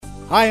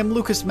Hi, I'm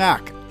Lucas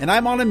Mack, and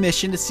I'm on a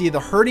mission to see the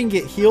hurting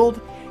get healed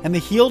and the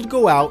healed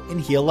go out and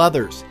heal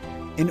others,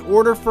 in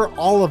order for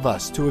all of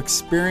us to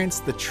experience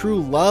the true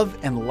love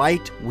and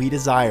light we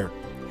desire.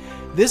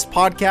 This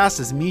podcast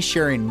is me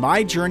sharing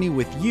my journey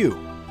with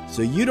you,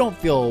 so you don't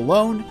feel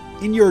alone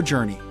in your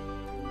journey.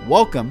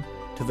 Welcome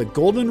to the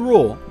Golden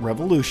Rule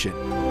Revolution.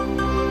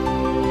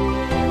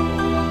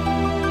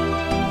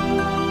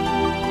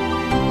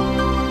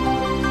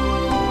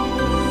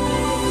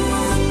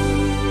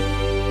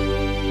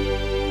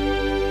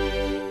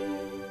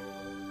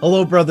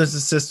 Hello, brothers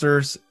and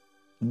sisters.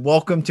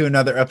 Welcome to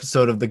another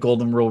episode of the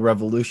Golden Rule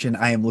Revolution.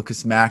 I am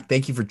Lucas Mack.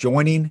 Thank you for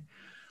joining.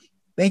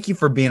 Thank you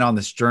for being on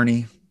this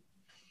journey.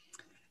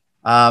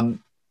 I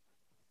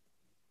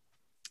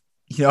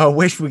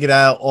wish we could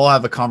all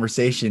have a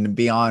conversation and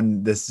be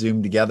on this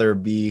Zoom together,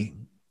 be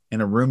in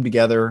a room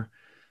together,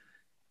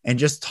 and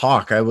just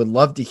talk. I would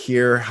love to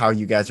hear how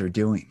you guys are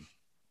doing.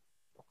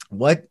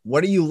 What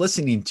are you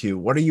listening to?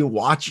 What are you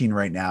watching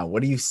right now?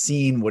 What are you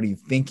seeing? What are you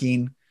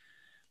thinking?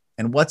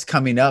 And what's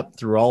coming up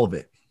through all of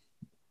it?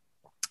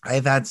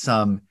 I've had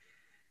some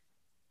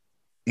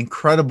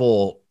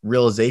incredible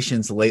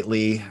realizations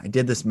lately. I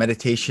did this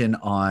meditation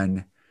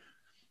on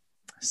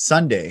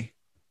Sunday,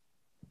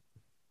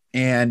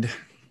 and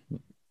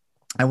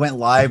I went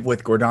live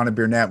with Gordana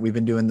Burnett. We've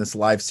been doing this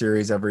live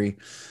series every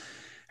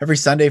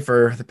Sunday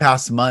for the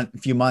past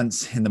few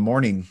months in the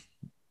morning.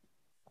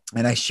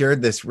 And I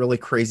shared this really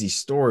crazy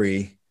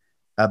story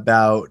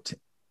about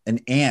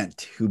an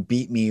aunt who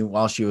beat me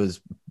while she was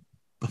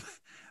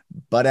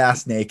butt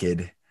ass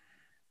naked.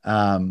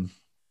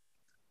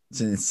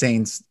 It's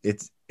insane.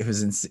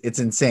 It's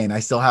insane. I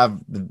still have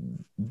the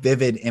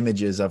vivid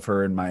images of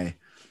her in my,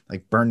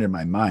 burned in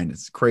my mind.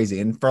 It's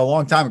crazy. And for a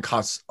long time, it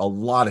caused a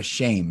lot of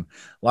shame,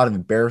 a lot of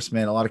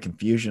embarrassment, a lot of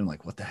confusion.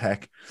 Like, what the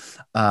heck?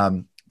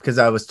 Because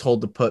I was told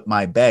to put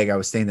my bag. I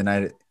was staying the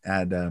night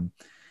at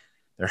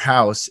their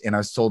house, and I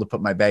was told to put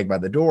my bag by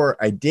the door.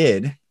 I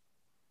did.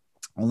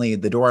 Only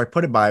the door I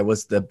put it by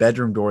was the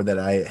bedroom door that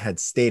I had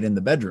stayed in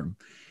the bedroom.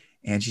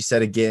 And she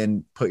said,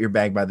 again, put your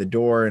bag by the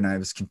door. And I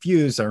was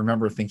confused. I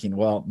remember thinking,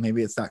 well,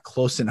 maybe it's not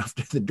close enough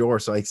to the door.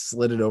 So I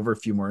slid it over a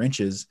few more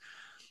inches.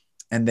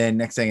 And then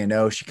next thing I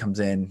know, she comes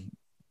in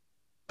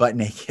butt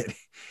naked,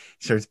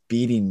 starts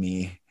beating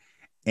me.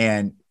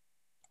 And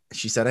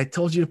she said, I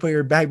told you to put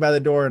your bag by the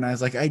door. And I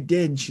was like, I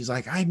did. And she's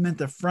like, I meant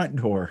the front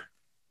door.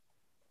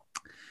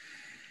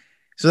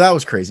 So that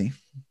was crazy.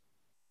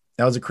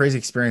 That was a crazy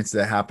experience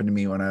that happened to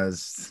me when I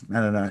was,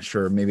 I'm not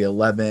sure, maybe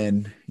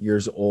 11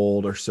 years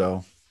old or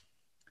so.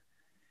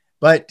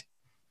 But,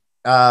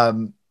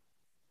 and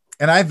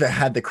I've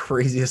had the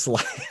craziest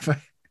life.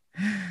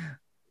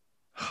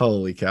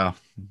 Holy cow.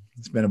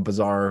 It's been a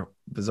bizarre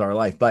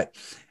life, but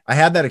I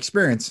had that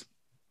experience.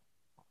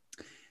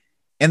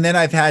 And then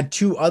I've had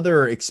two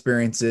other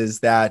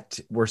experiences that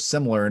were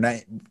similar. And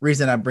the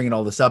reason I'm bringing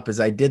all this up is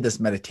I did this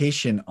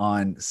meditation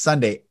on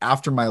Sunday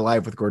after my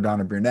live with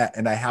Gordana Burnett.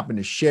 And I happened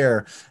to share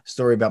a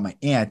story about my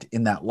aunt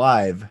in that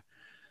live.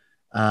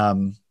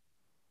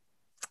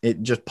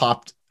 It just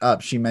popped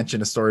up. She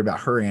mentioned a story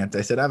about her aunt.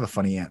 I said, I have a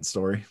funny aunt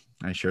story.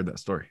 I shared that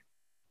story.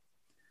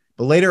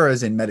 But later I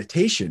was in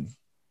meditation,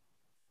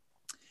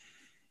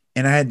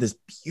 and I had this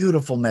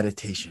beautiful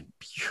meditation,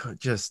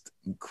 just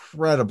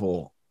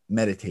incredible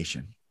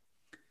meditation.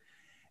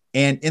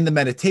 And in the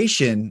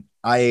meditation,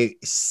 I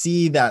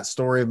see that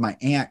story of my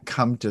aunt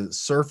come to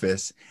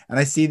surface, and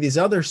I see these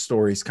other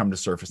stories come to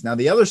surface. Now,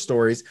 the other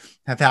stories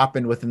have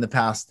happened within the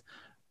past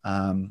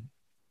 2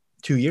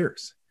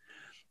 years.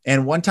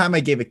 And one time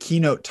I gave a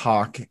keynote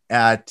talk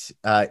at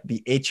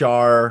the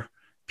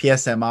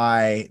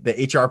PSMI,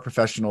 the HR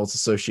Professionals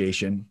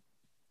Association.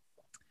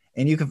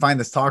 And you can find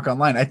this talk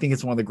online. I think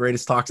it's one of the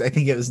greatest talks. I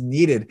think it was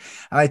needed.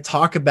 And I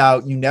talk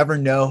about, you never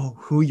know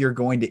who you're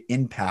going to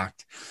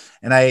impact.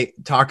 And I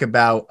talk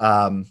about,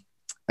 I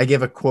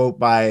give a quote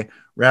by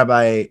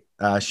Rabbi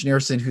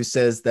Schneerson, who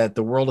says that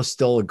the world is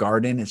still a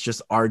garden. It's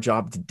just our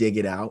job to dig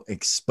it out,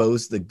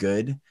 expose the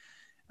good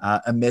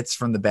amidst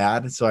from the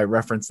bad. So I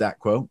reference that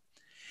quote.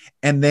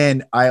 And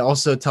then I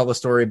also tell the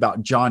story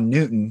about John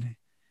Newton,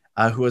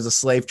 who was a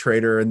slave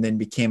trader and then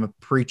became a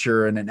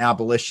preacher and an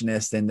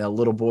abolitionist. And the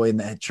little boy in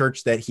the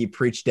church that he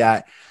preached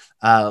at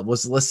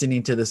was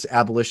listening to this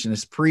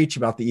abolitionist preach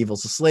about the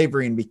evils of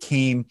slavery, and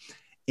became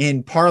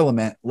in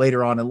Parliament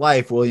later on in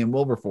life, William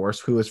Wilberforce,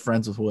 who was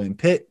friends with William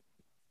Pitt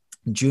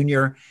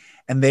Jr.,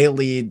 and they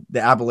lead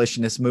the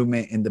abolitionist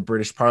movement in the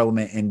British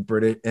Parliament,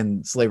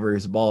 and slavery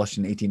was abolished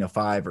in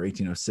 1805 or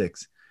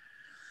 1806.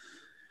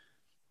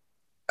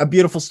 A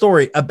beautiful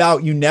story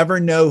about, you never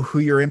know who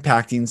you're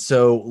impacting.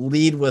 So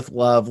lead with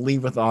love,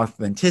 lead with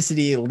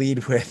authenticity,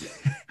 lead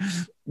with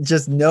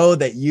just know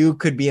that you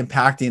could be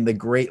impacting the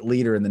great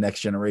leader in the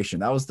next generation.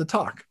 That was the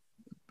talk.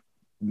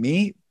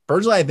 Me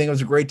personally, I think it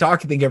was a great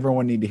talk. I think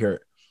everyone needed to hear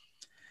it.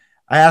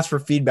 I asked for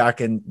feedback,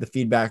 and the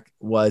feedback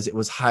was, it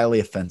was highly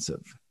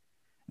offensive.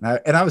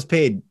 And I was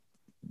paid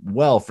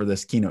well for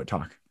this keynote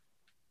talk.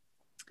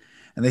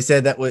 And they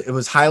said that it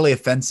was highly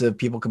offensive.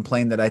 People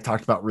complained that I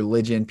talked about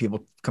religion.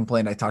 People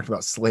complained I talked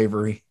about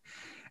slavery.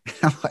 And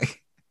I'm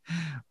like,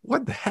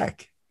 what the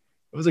heck?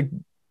 It was a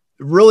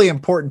really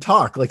important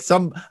talk, like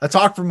a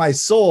talk from my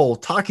soul,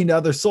 talking to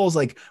other souls.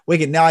 Like,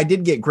 wait, now I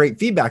did get great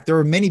feedback. There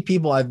were many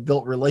people I've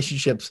built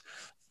relationships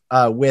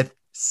with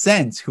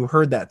since who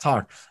heard that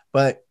talk,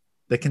 but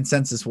the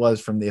consensus was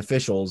from the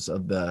officials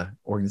of the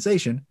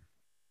organization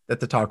that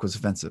the talk was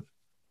offensive.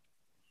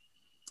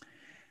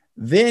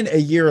 Then a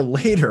year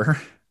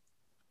later,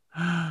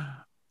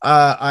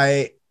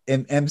 I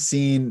am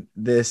emceeing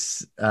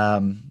this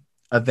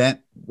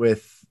event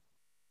with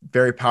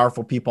very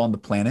powerful people on the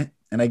planet,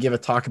 and I give a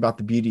talk about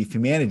the beauty of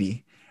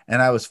humanity,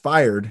 and I was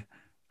fired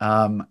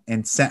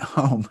and sent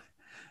home,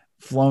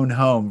 flown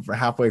home for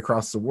halfway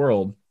across the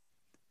world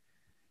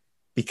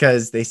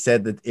because they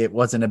said that it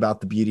wasn't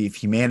about the beauty of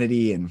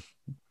humanity, and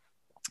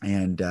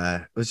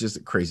it was just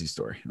a crazy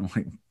story.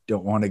 I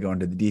don't want to go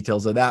into the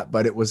details of that,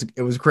 but it was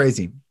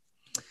crazy.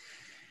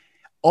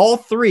 All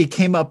three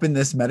came up in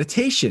this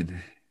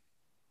meditation,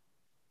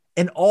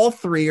 and all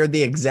three are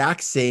the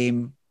exact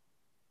same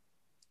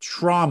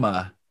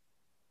trauma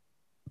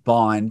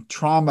bond,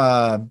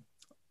 trauma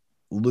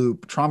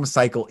loop, trauma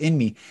cycle in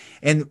me.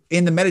 And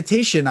in the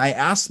meditation, I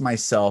asked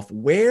myself,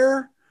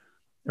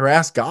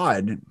 asked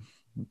God,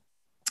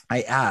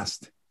 I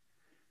asked,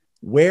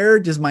 where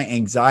does my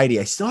anxiety,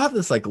 I still have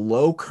this like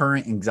low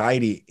current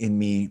anxiety in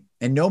me,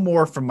 and no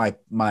more from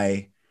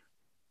my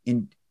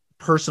in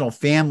personal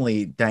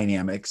family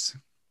dynamics,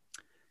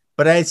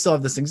 but I still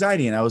have this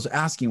anxiety. And I was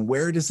asking,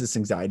 where does this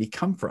anxiety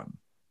come from?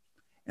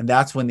 And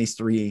that's when these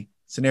three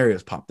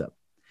scenarios popped up.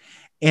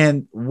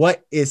 And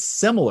what is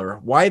similar,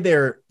 why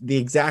they're the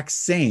exact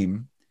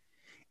same,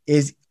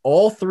 is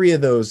all three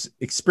of those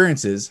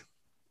experiences,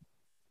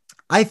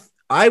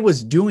 I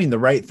was doing the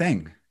right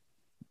thing.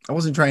 I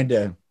wasn't trying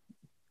to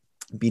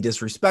be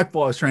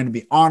disrespectful. I was trying to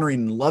be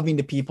honoring and loving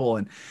to people,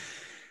 and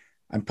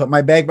I put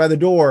my bag by the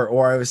door,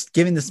 or I was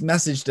giving this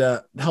message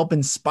to help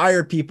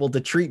inspire people to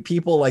treat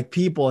people like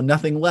people and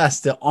nothing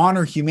less, to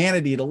honor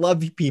humanity, to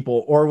love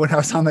people. Or when I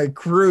was on the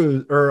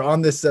cruise or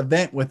on this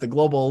event with the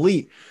global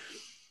elite,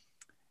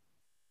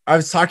 I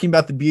was talking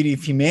about the beauty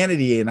of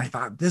humanity, and I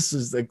thought this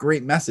is a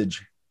great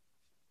message.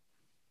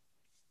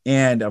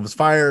 And I was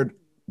fired,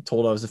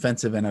 told I was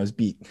offensive, and I was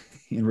beat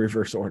in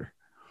reverse order.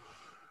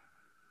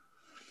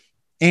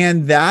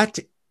 And that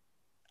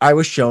I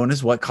was shown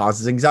as what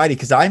causes anxiety,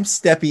 because I'm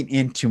stepping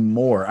into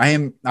more.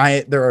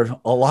 There are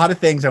a lot of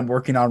things I'm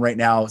working on right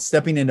now,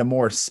 stepping into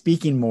more,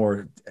 speaking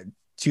more,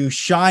 to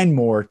shine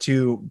more,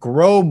 to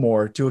grow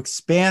more, to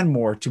expand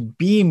more, to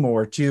be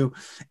more, to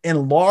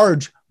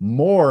enlarge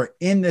more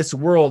in this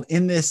world,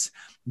 in this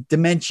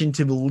dimension,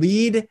 to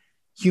lead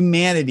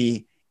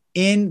humanity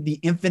in the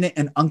infinite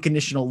and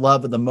unconditional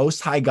love of the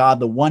Most High God,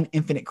 the one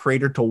infinite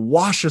creator, to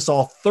wash us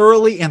all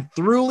thoroughly and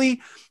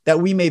throughly, that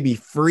we may be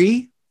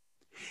free,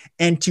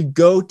 and to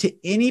go to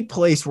any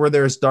place where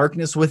there is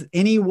darkness with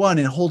anyone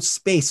and hold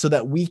space so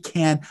that we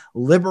can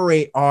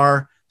liberate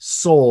our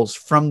souls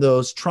from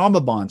those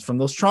trauma bonds, from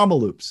those trauma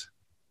loops.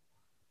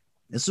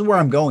 This is where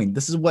I'm going.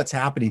 This is what's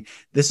happening.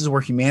 This is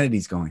where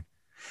humanity's going.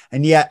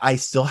 And yet I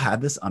still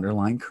had this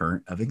underlying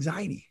current of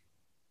anxiety.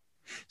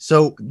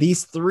 So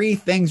these three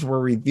things were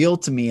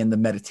revealed to me in the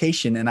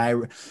meditation, and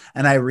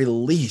I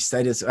released.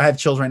 I have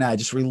children now. I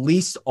just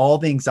released all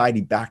the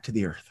anxiety back to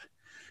the earth.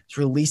 Just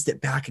released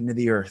it back into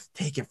the earth.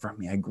 Take it from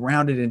me. I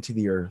grounded it into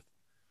the earth.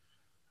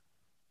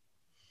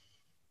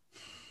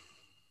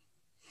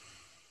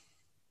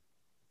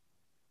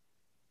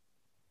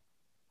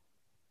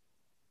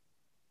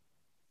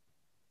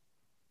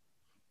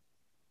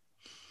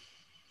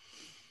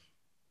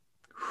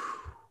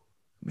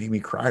 Make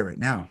me cry right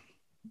now.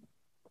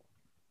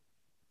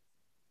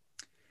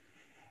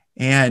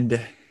 And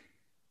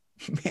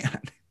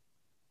man,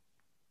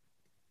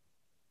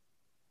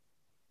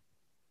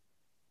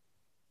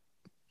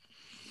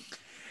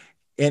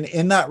 and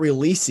in that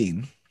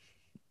releasing,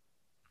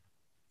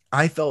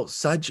 I felt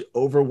such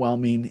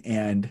overwhelming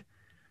and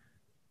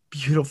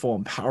beautiful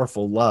and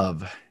powerful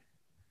love,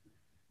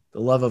 the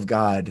love of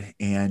God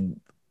and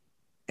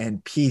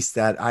peace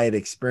that I had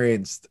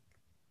experienced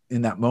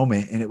in that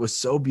moment. And it was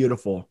so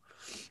beautiful.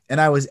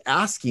 And I was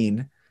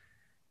asking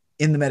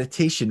in the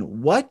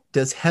meditation, what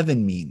does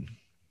heaven mean?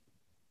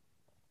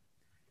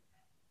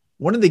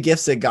 One of the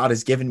gifts that God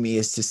has given me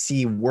is to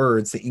see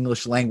words, the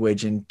English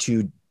language, and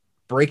to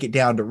break it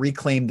down, to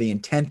reclaim the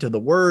intent of the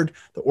word,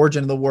 the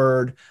origin of the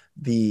word,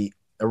 the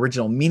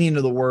original meaning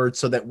of the word,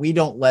 so that we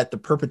don't let the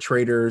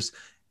perpetrators'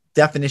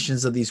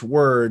 definitions of these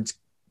words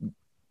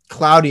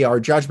cloudy our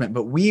judgment,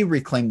 but we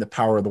reclaim the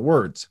power of the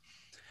words.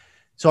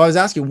 So I was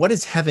asking, what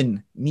does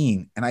heaven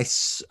mean? And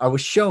I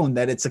was shown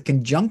that it's a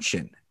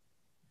conjunction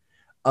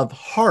of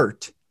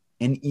heart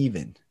and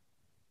even.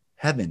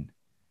 Heaven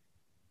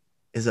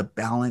is a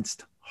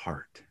balanced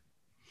heart.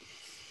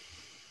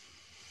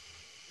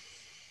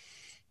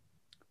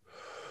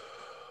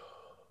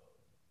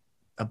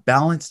 A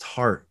balanced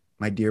heart,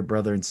 my dear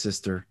brother and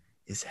sister,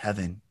 is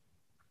heaven.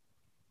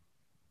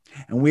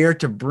 And we are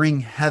to bring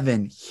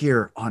heaven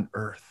here on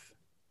earth,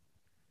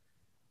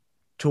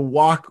 to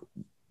walk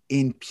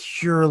in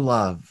pure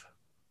love,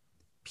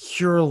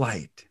 pure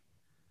light,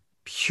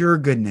 pure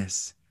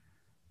goodness,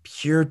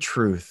 pure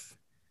truth,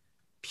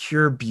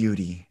 pure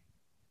beauty,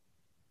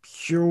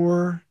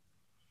 pure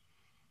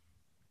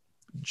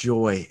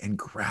joy and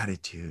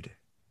gratitude.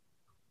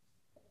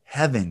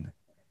 Heaven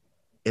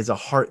is a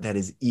heart that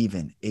is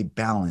even, a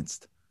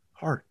balanced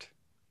heart.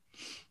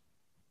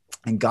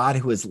 And God,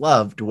 who is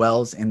love,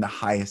 dwells in the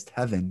highest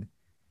heaven,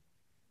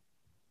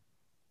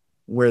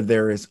 where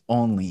there is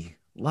only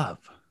love.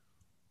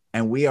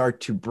 And we are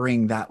to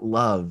bring that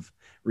love,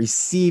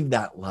 receive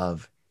that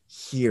love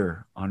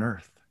here on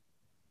earth.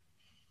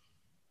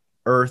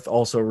 Earth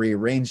also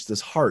rearranged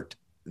this heart.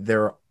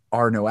 There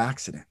are no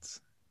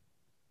accidents.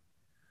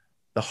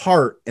 The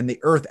heart and the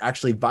earth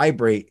actually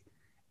vibrate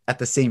at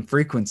the same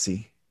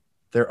frequency.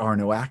 There are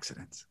no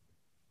accidents.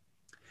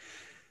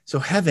 So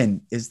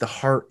heaven is the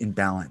heart in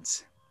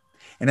balance.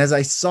 And as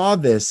I saw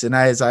this, and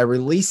as I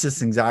released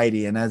this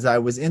anxiety, and as I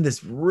was in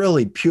this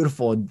really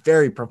beautiful and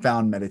very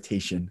profound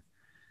meditation,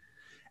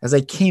 as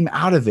I came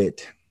out of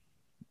it,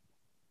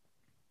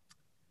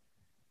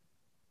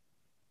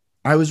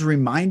 I was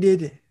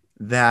reminded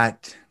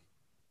that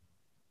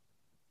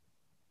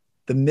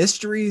the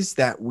mysteries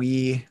that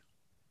we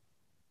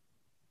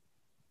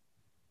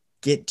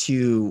get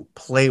to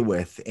play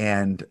with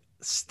and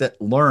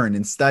learn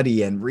and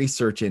study and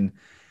research and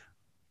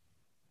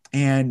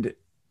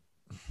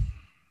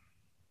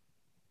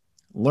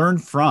learn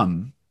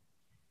from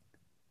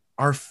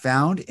are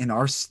found in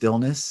our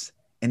stillness,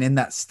 and in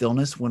that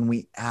stillness when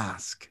we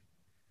ask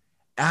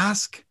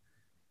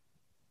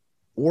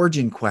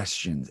origin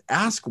questions,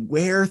 ask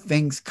where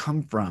things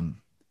come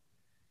from.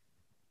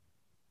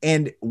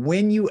 And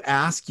when you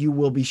ask, you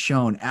will be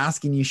shown.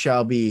 Ask and you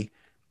shall be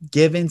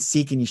given,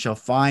 seek and you shall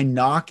find,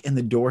 knock and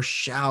the door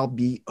shall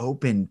be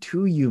open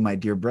to you, my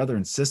dear brother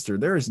and sister.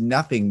 There is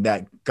nothing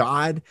that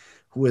God,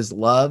 who is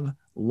love,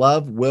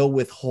 will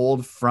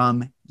withhold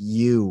from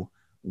you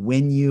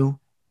when you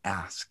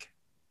ask.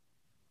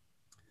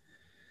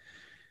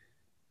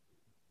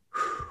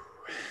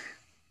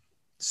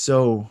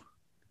 So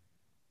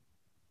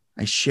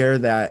I share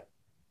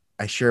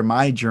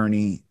my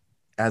journey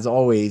as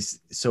always,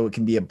 so it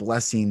can be a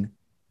blessing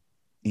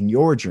in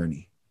your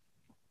journey.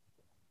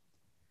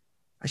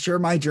 I share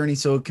my journey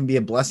so it can be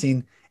a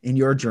blessing in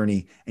your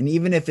journey. And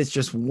even if it's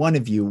just one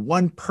of you,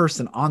 one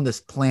person on this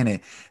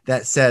planet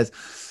that says,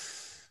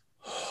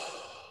 oh,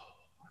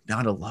 I'm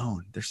not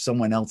alone. There's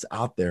someone else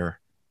out there.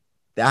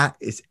 That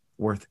is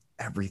worth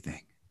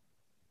everything.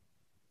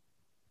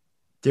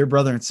 Dear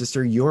brother and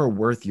sister, you're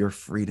worth your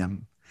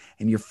freedom.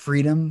 And your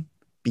freedom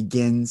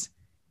begins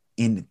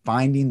in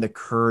finding the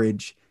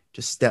courage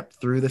to step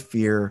through the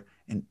fear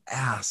and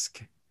ask.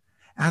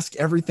 Ask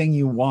everything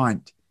you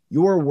want.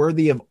 You are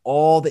worthy of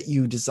all that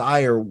you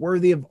desire,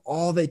 worthy of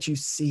all that you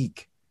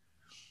seek.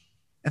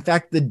 In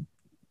fact, the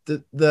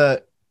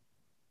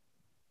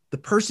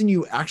person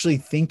you actually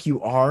think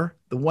you are,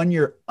 the one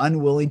you're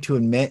unwilling to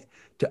admit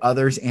to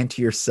others and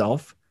to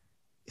yourself,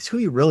 is who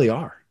you really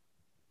are.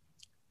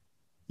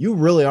 You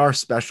really are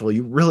special.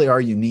 You really are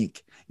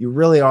unique. You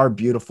really are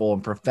beautiful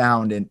and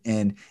profound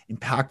and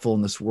impactful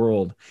in this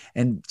world.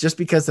 And just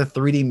because the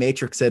 3D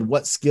Matrix said,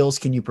 what skills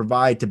can you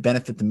provide to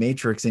benefit the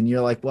Matrix? And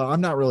you're like, well,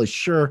 I'm not really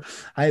sure.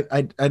 I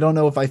don't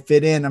know if I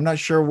fit in. I'm not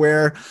sure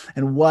where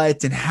and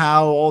what and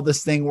how all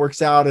this thing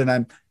works out.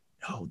 And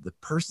no, the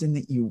person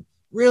that you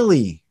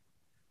really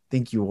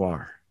think you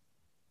are,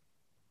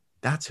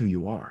 that's who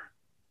you are.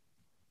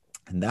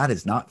 And that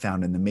is not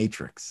found in the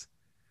Matrix.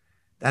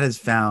 That is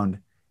found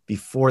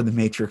before the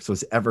Matrix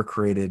was ever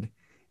created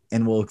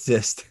and will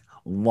exist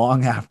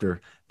long after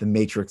the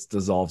Matrix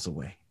dissolves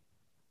away.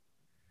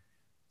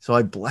 So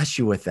I bless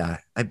you with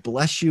that. I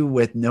bless you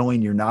with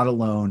knowing you're not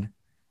alone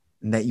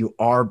and that you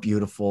are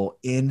beautiful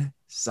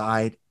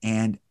inside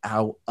and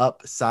out,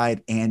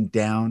 upside and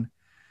down,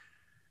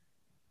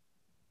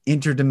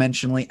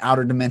 interdimensionally,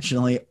 outer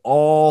dimensionally,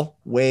 all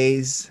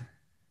ways,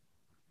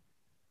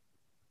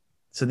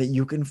 so that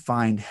you can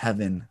find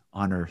heaven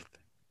on earth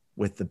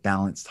with the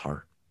balanced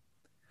heart.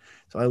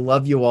 So I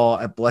love you all.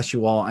 I bless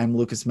you all. I'm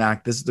Lucas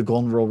Mack. This is the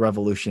Golden Rule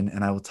Revolution,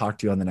 and I will talk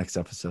to you on the next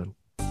episode.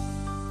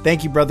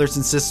 Thank you, brothers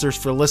and sisters,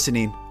 for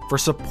listening. For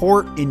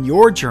support in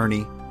your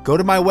journey, go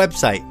to my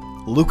website,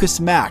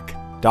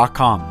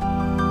 lucasmack.com.